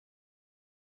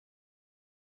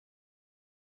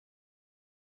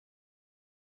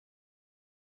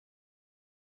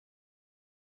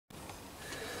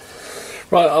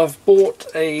Right, I've bought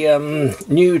a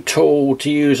new tool to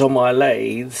use on my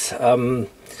lathes that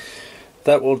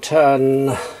will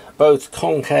turn both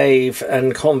concave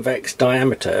and convex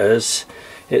diameters.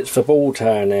 It's for ball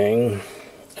turning,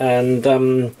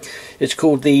 and it's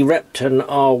called the Repton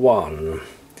R1.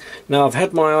 Now, I've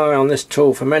had my eye on this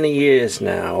tool for many years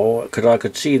now because I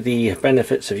could see the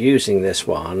benefits of using this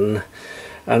one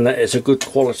and that it's a good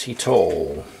quality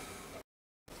tool.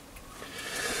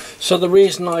 So the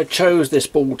reason I chose this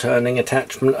ball turning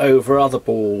attachment over other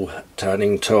ball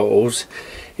turning tools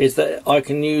is that I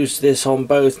can use this on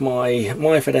both my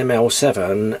Myford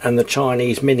ML7 and the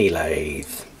Chinese mini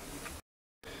lathe.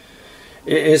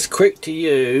 It is quick to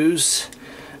use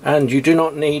and you do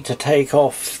not need to take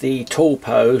off the tool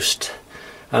post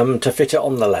to fit it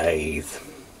on the lathe.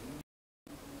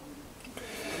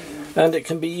 And it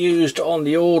can be used on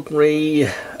the ordinary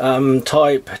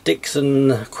type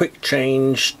Dixon quick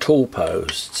change tool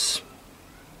posts.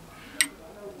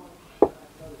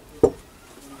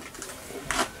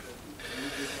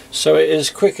 So it is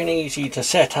quick and easy to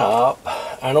set up,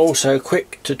 and also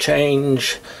quick to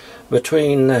change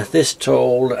between this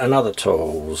tool and other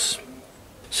tools.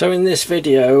 So in this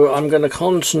video I'm going to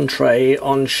concentrate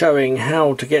on showing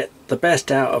how to get the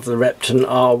best out of the Repton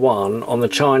R1 on the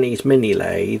Chinese mini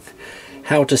lathe,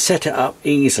 how to set it up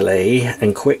easily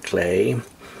and quickly,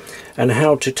 and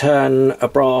how to turn a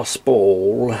brass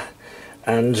ball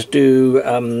and do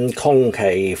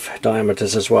concave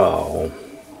diameters as well.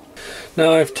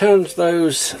 Now, I've turned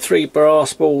those 3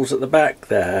 brass balls at the back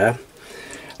there,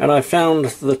 and I found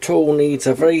the tool needs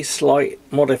a very slight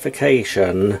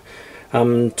modification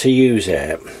to use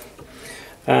it,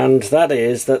 and that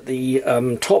is that the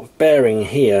top bearing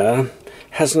here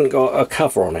hasn't got a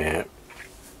cover on it.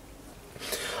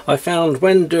 I found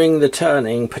when doing the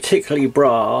turning, particularly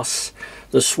brass,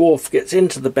 the swarf gets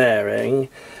into the bearing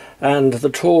and the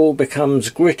tool becomes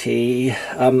gritty,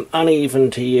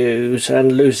 uneven to use,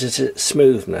 and loses its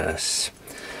smoothness,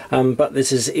 but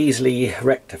this is easily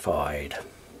rectified.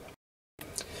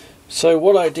 So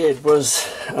what I did was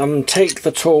take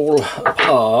the tool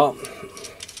apart,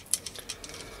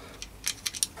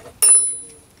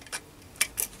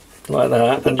 like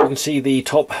that, and you can see the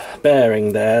top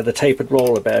bearing there, the tapered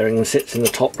roller bearing sits in the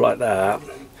top like that,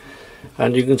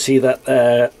 and you can see that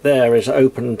there is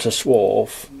open to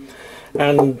swarf.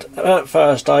 And at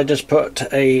first I just put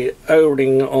a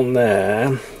O-ring on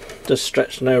there, just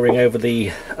stretched an O-ring over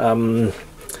the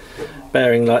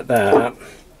bearing like that,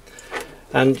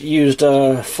 and used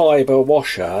a fibre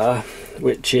washer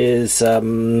which is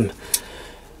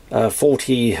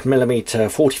 45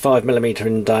 millimeter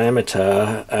in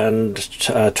diameter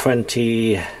and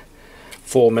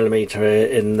 24 millimeter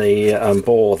in the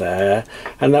bore there,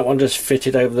 and that one just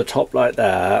fitted over the top like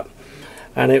that,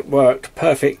 and it worked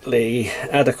perfectly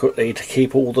adequately to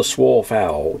keep all the swarf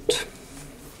out.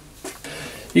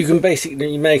 You can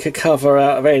basically make a cover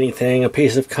out of anything, a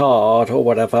piece of card or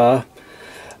whatever,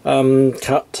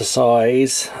 cut to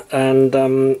size, and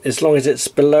as long as it's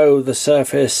below the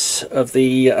surface of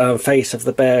the face of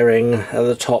the bearing at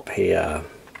the top here.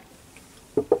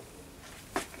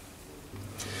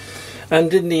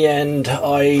 And in the end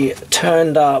I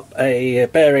turned up a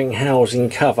bearing housing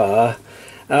cover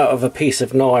out of a piece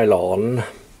of nylon,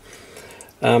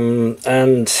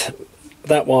 and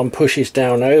that one pushes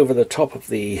down over the top of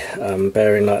the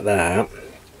bearing like that,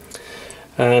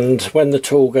 and when the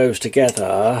tool goes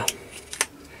together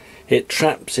it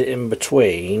traps it in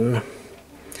between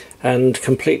and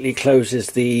completely closes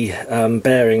the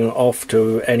bearing off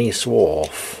to any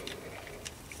swarf.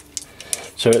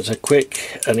 So it's a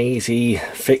quick and easy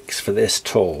fix for this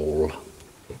tool.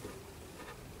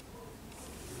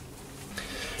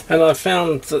 And I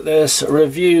found that there's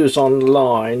reviews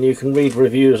online, you can read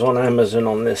reviews on Amazon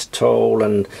on this tool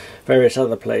and various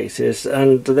other places,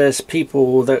 and there's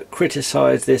people that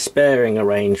criticise this bearing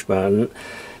arrangement,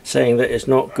 saying that it's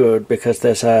not good because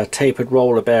there's a tapered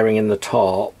roller bearing in the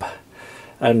top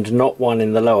and not one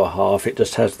in the lower half, it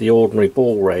just has the ordinary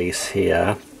ball race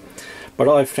here. But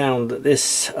I've found that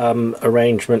this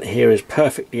arrangement here is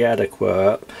perfectly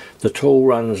adequate. The tool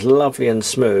runs lovely and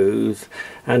smooth,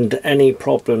 and any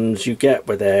problems you get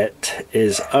with it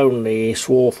is only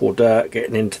swarf or dirt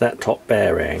getting into that top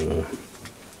bearing.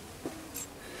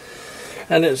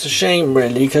 And it's a shame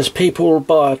really, because people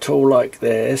buy a tool like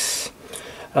this,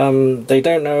 they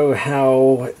don't know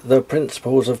how the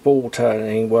principles of ball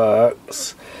turning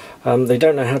works. They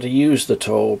don't know how to use the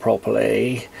tool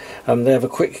properly, they have a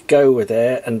quick go with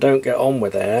it and don't get on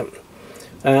with it,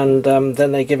 and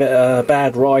then they give it a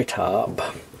bad write-up,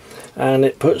 and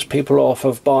it puts people off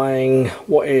of buying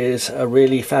what is a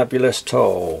really fabulous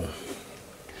tool.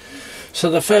 So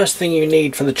the first thing you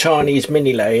need for the Chinese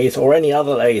mini lathe, or any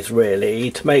other lathe really,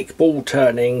 to make ball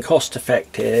turning cost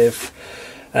effective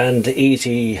and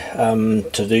easy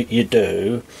to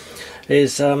do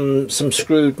is some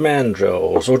screwed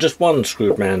mandrels, or just one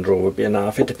screwed mandrel would be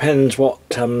enough. It depends what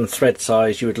thread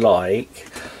size you would like.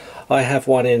 I have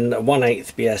one in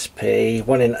 1/8 BSP,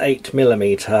 one in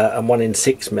 8mm and one in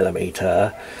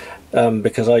 6mm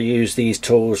because I use these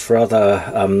tools for other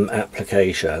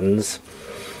applications.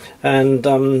 And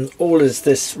all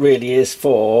this really is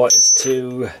for is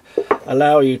to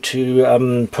allow you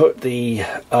to put the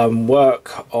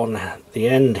work on the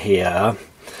end here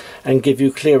and give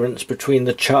you clearance between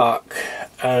the chuck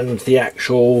and the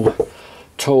actual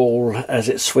tool as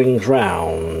it swings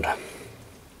round.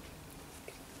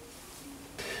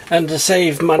 And to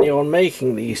save money on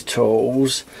making these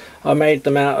tools, I made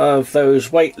them out of those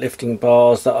weightlifting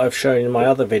bars that I've shown in my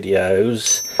other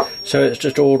videos. So it's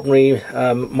just ordinary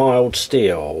mild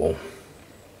steel.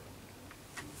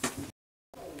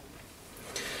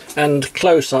 And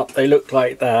close up they look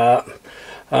like that.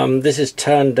 This is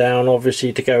turned down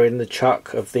obviously to go in the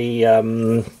chuck of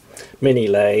the mini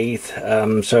lathe,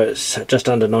 so it's just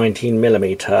under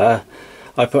 19mm.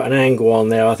 I put an angle on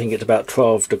there, I think it's about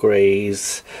 12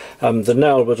 degrees. The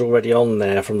nail was already on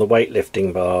there from the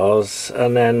weightlifting bars,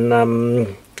 and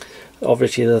then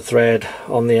obviously the thread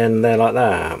on the end there like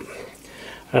that.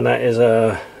 And that is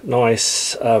a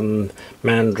nice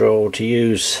mandrel to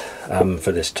use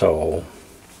for this tool.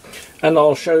 And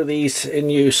I'll show these in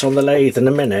use on the lathe in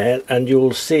a minute, and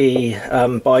you'll see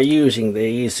by using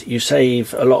these you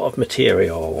save a lot of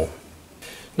material.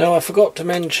 Now, I forgot to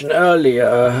mention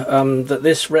earlier that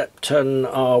this Repton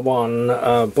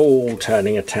R1 ball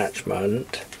turning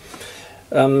attachment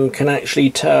can actually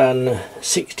turn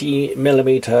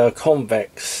 60mm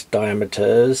convex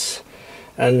diameters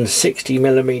and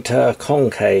 60mm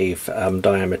concave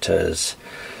diameters.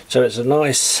 So it's a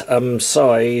nice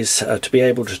size to be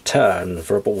able to turn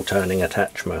for a ball turning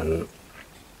attachment.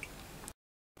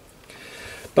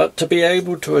 But to be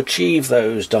able to achieve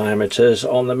those diameters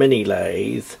on the mini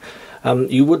lathe,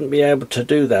 you wouldn't be able to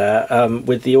do that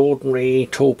with the ordinary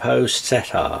tool post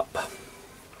setup.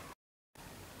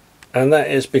 And that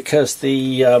is because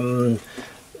the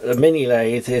mini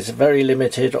lathe is very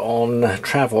limited on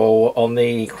travel on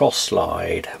the cross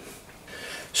slide.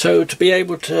 So to be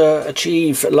able to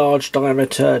achieve large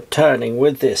diameter turning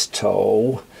with this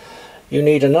tool, you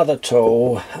need another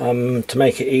tool to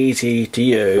make it easy to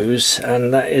use,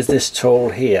 and that is this tool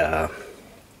here.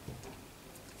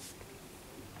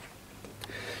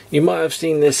 You might have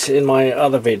seen this in my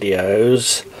other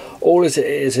videos. All it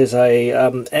is a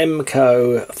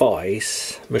MCO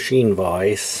vise, machine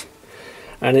vise,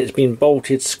 and it's been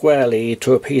bolted squarely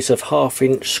to a piece of 1/2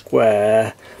 inch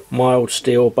square mild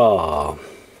steel bar.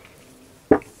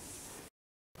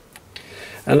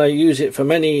 And I use it for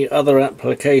many other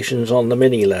applications on the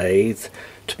mini lathe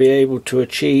to be able to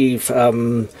achieve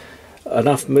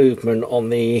enough movement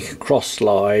on the cross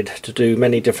slide to do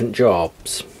many different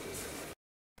jobs.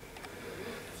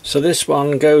 So this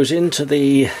one goes into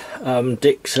the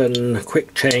Dixon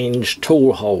quick change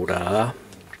tool holder,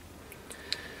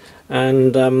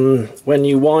 and when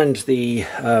you wind the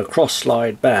cross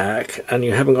slide back and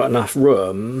you haven't got enough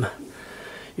room,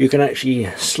 you can actually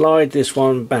slide this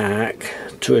one back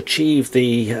to achieve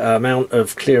the amount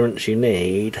of clearance you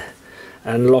need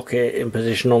and lock it in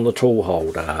position on the tool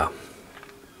holder.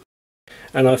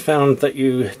 And I found that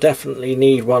you definitely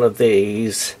need one of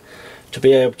these to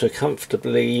be able to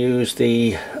comfortably use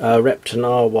the Repton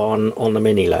R1 on the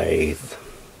mini lathe.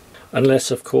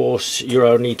 Unless of course you're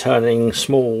only turning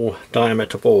small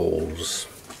diameter balls.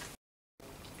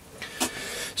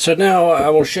 So now I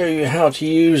will show you how to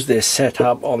use this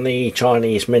setup on the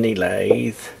Chinese mini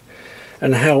lathe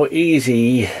and how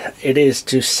easy it is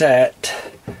to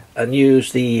set and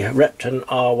use the Repton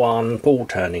R1 ball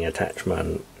turning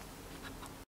attachment.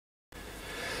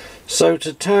 So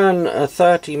to turn a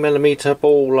 30mm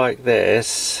ball like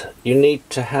this, you need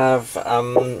to have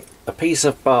a piece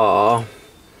of bar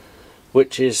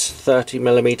which is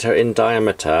 30mm in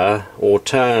diameter, or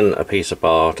turn a piece of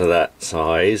bar to that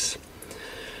size,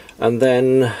 and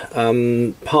then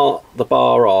part the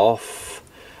bar off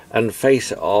and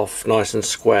face it off nice and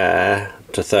square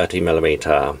to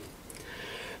 30mm.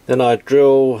 Then I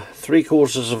drill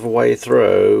 3/4 of the way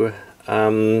through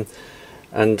and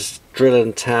drill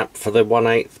and tap for the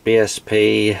 1/8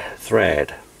 BSP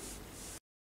thread.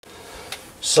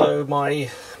 So my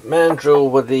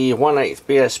mandrel with the 1/8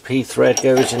 BSP thread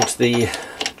goes into the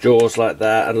jaws like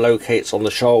that and locates on the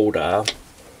shoulder,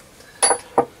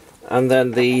 and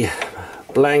then the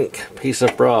blank piece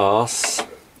of brass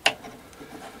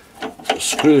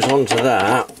screws onto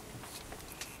that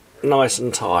nice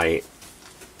and tight.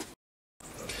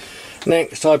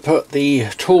 Next I put the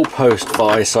tool post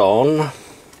vise on,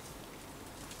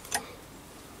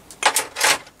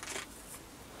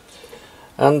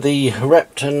 and the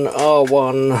Repton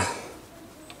R1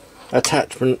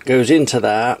 attachment goes into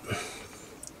that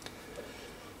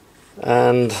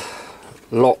and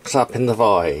locks up in the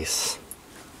vise.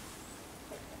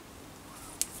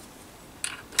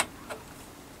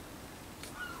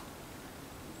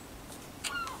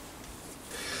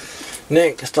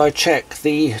 Next I check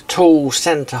the tool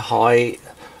centre height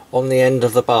on the end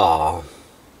of the bar,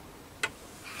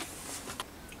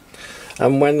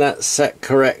 and when that's set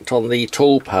correct on the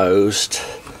tool post,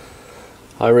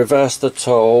 I reverse the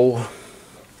tool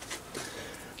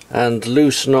and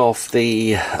loosen off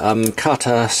the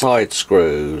cutter side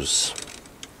screws.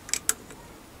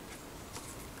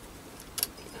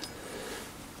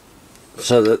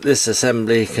 So that this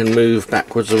assembly can move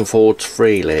backwards and forwards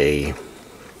freely.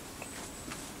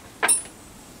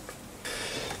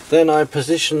 Then I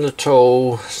position the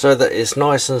tool so that it's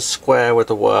nice and square with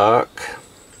the work,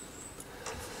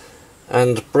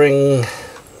 and bring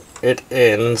it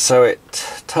in so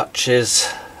it touches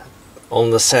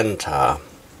on the centre.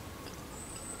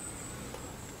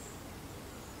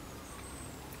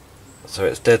 So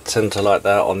it's dead centre like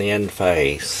that on the end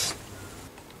face.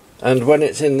 And when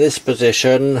it's in this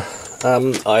position,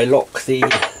 I lock the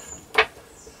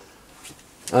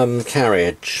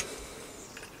carriage.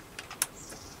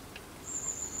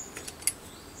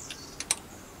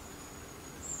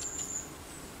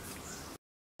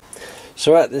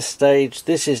 So at this stage,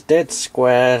 this is dead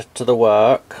square to the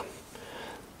work.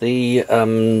 The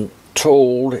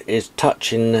tool is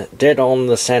touching dead on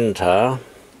the centre,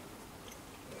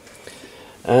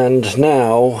 and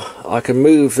now I can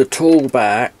move the tool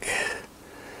back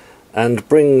and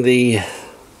bring the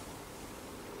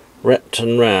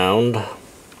Repton round,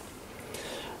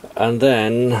 and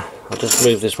then I'll just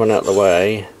move this one out of the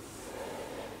way.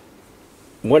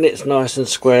 When it's nice and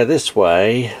square this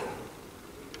way,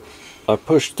 I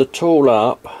push the tool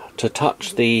up to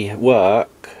touch the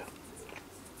work,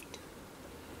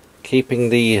 keeping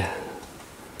the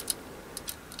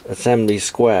assembly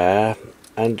square,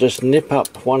 and just nip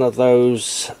up one of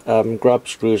those grub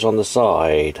screws on the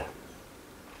side.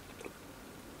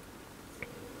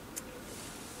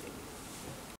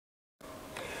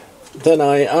 Then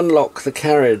I unlock the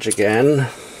carriage again,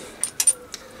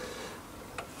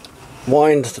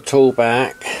 wind the tool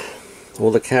back,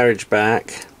 or the carriage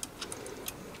back,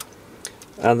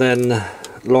 and then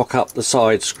lock up the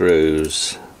side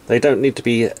screws. They don't need to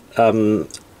be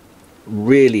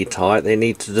really tight, they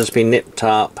need to just be nipped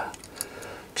up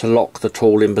to lock the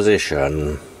tool in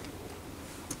position.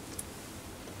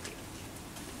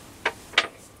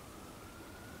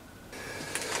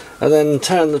 And then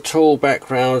turn the tool back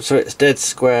round so it's dead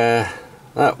square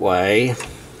that way,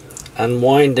 and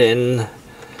wind in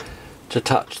to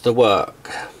touch the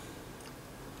work.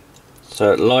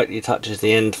 So it lightly touches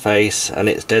the end face and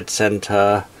it's dead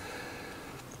centre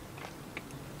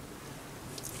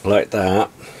like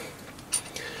that,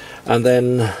 and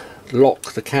then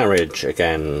lock the carriage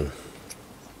again.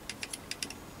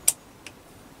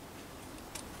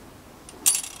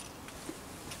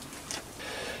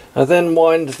 And then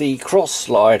wind the cross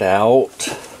slide out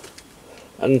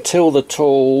until the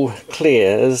tool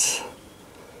clears,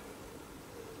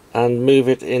 and move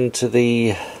it into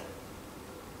the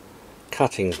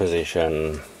cutting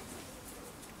position.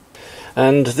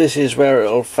 And this is where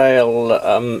it'll fail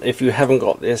if you haven't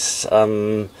got this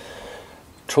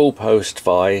tool post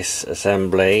vise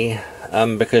assembly,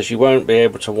 because you won't be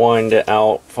able to wind it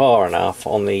out far enough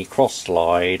on the cross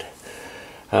slide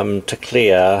to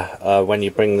clear when you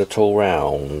bring the tool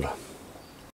round.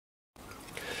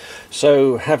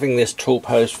 So having this tool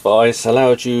post vise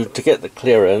allows you to get the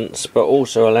clearance, but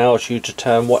also allows you to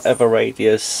turn whatever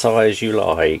radius size you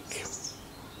like.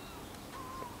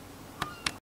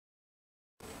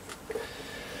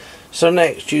 So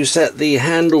next you set the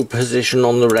handle position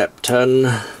on the Repton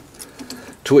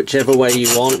to whichever way you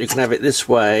want. You can have it this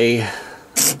way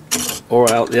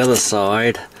or out the other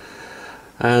side,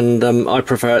 and I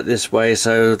prefer it this way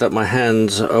so that my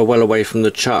hands are well away from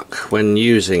the chuck when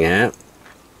using it.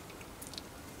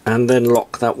 And then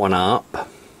lock that one up.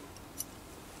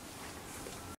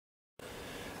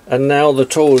 And now the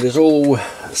tool is all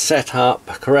set up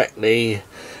correctly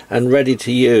and ready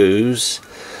to use.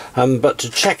 But to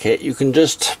check it, you can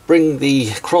just bring the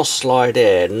cross slide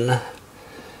in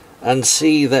and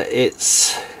see that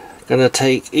it's going to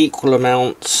take equal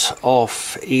amounts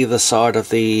off either side of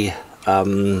the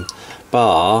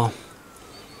bar,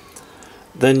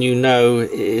 then you know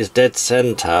it is dead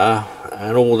center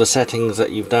and all the settings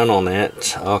that you've done on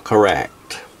it are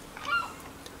correct.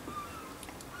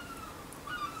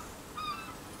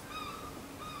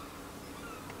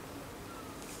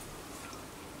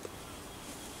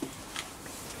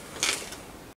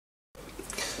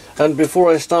 And before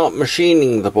I start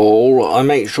machining the ball, I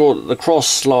make sure that the cross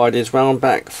slide is wound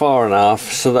back far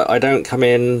enough so that I don't come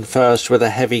in first with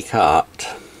a heavy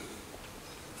cut.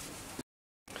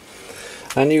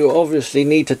 And you obviously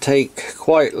need to take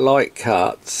quite light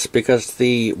cuts because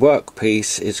the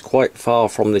workpiece is quite far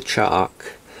from the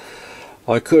chuck.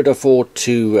 I could afford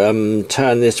to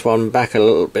turn this one back a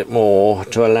little bit more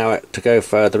to allow it to go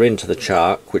further into the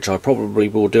chuck, which I probably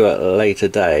will do at a later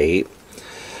date.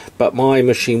 But my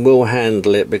machine will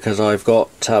handle it because I've got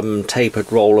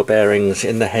tapered roller bearings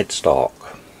in the headstock.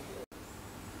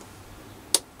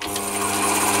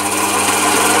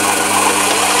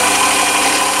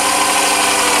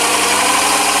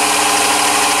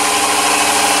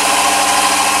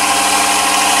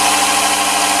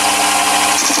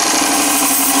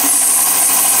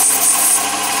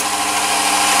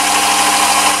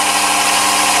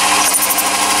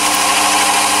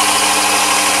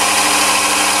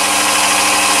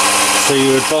 So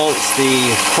you advance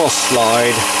the cross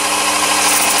slide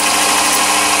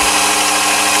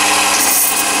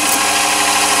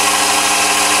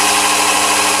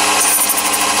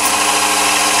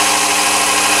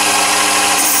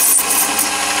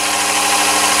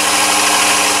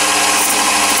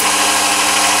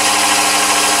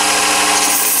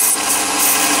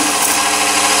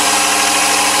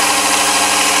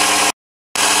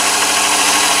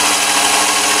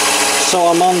so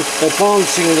I'm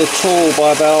advancing the tool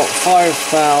by about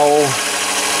 5 thou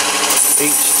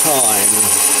each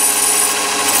time.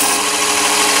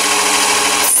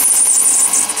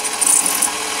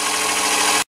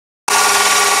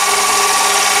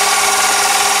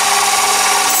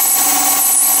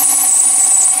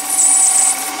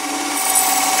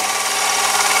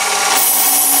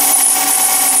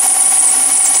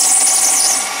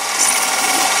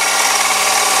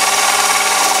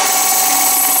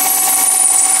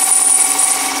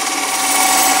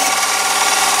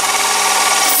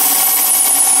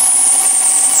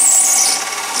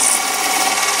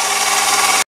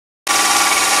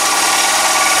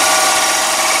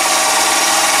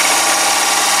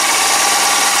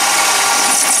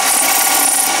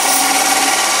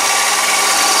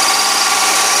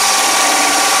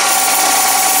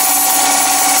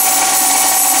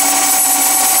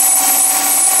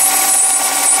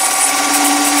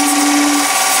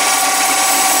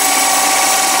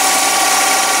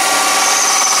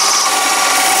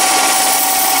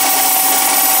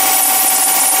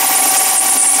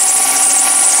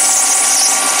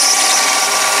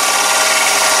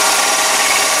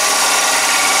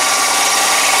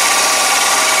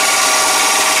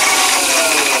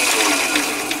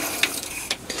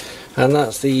 And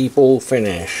that's the ball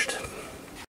finished.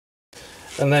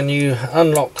 And then you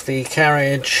unlock the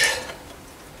carriage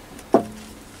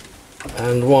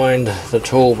and wind the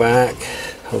tool back,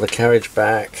 or the carriage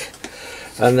back,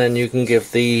 and then you can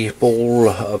give the ball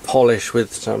a polish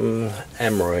with some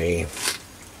emery.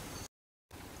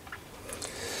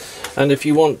 And if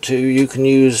you want to, you can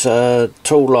use a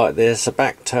tool like this, a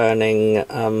back turning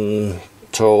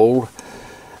tool,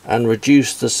 and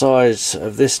reduce the size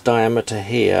of this diameter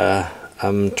here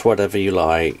to whatever you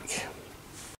like.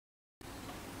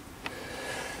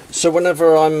 So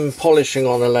whenever I'm polishing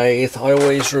on a lathe, I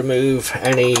always remove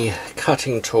any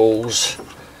cutting tools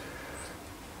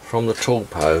from the tool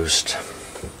post.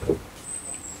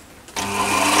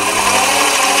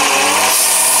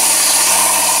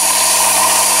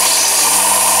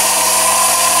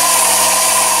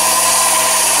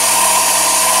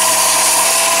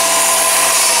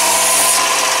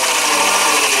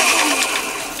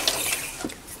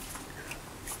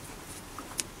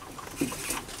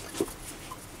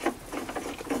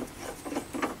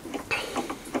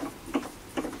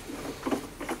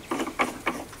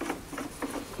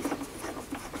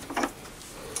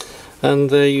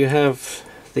 And there you have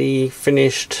the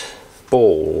finished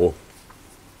ball.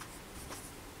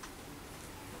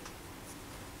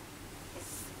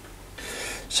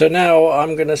 So now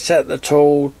I'm going to set the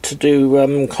tool to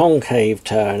do concave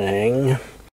turning.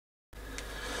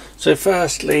 So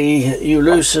firstly, you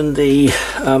loosen the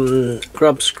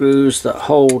grub screws that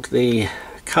hold the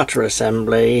cutter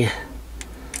assembly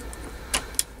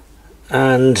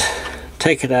and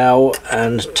take it out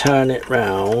and turn it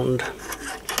round.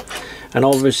 And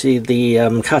obviously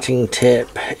the cutting tip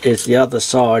is the other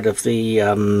side of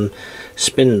the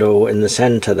spindle in the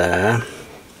center there.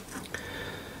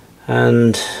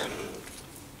 and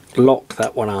lock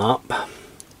that one up.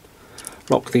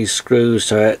 Lock these screws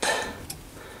so it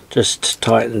just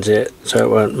tightens it so it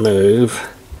won't move,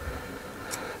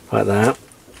 like that.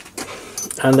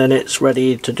 And then it's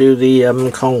ready to do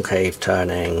the concave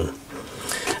turning.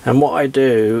 And what I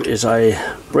do is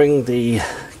I bring the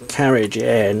carriage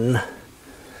in,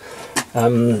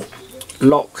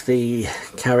 lock the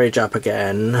carriage up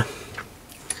again,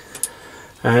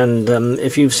 and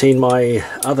if you've seen my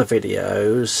other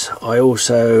videos, I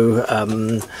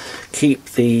also keep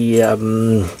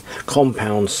the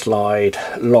compound slide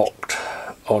locked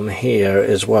on here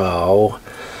as well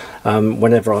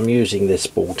whenever I'm using this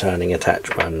ball turning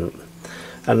attachment,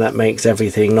 and that makes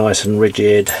everything nice and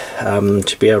rigid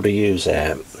to be able to use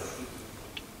it.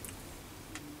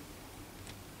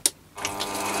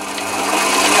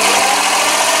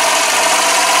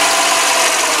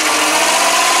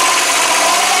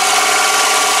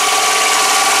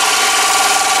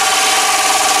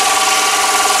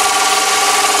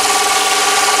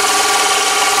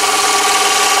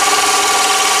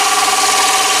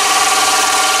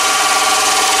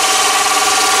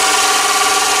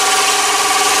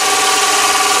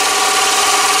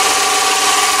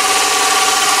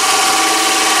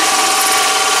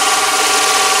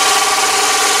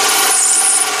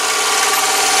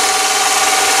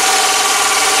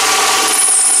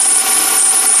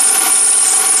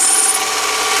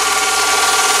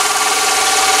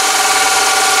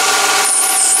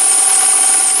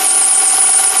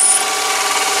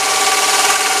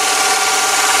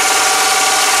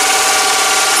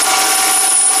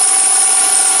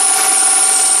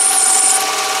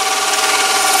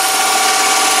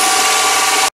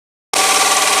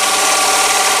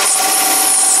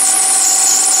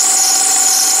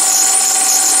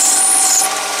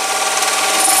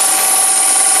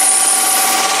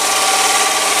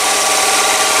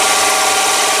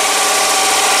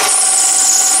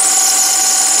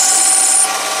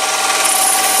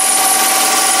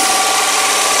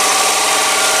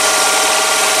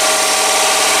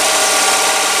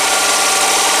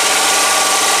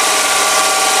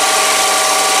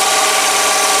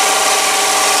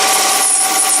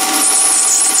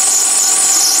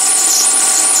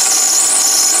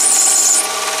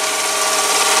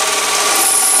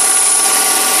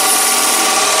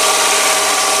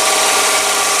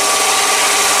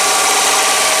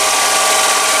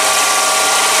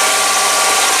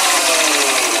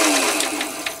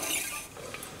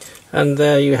 And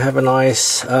there you have a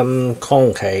nice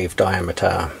concave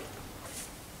diameter.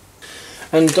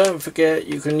 And don't forget,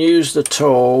 you can use the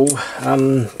tool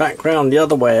back round the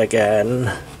other way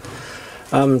again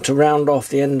to round off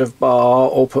the end of bar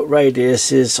or put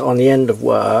radiuses on the end of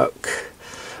work.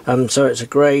 So it's a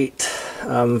great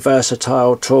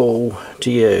versatile tool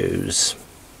to use.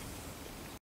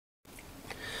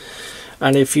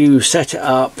 And if you set it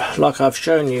up like I've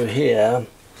shown you here,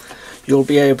 you'll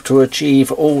be able to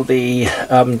achieve all the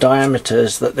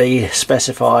diameters that they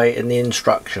specify in the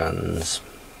instructions.